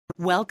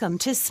Welcome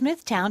to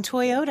Smithtown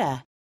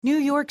Toyota, New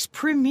York's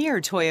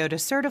premier Toyota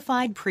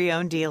certified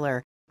pre-owned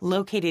dealer,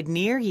 located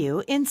near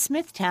you in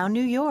Smithtown,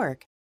 New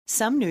York.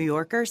 Some New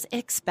Yorkers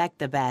expect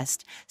the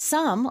best.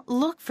 Some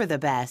look for the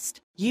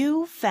best.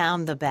 You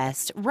found the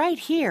best right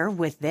here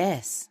with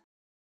this.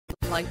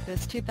 Like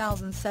this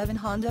 2007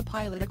 Honda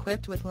Pilot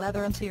equipped with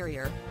leather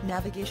interior,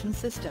 navigation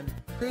system,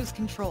 cruise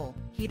control,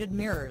 heated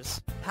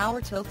mirrors,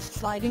 power tilt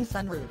sliding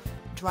sunroof,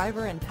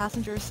 driver and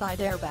passenger side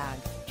airbag,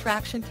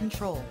 traction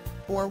control,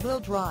 4-wheel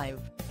drive,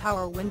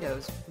 power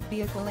windows,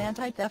 vehicle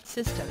anti-theft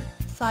system,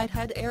 side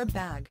head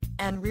airbag,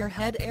 and rear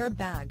head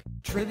airbag,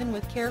 driven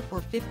with care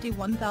for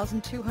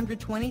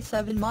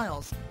 51,227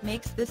 miles,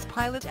 makes this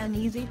Pilot an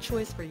easy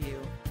choice for you.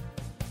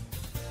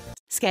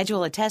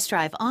 Schedule a test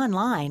drive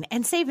online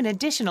and save an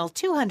additional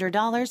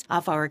 $200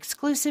 off our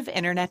exclusive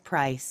internet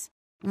price.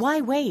 Why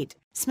wait?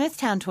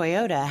 Smithtown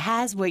Toyota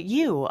has what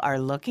you are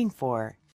looking for.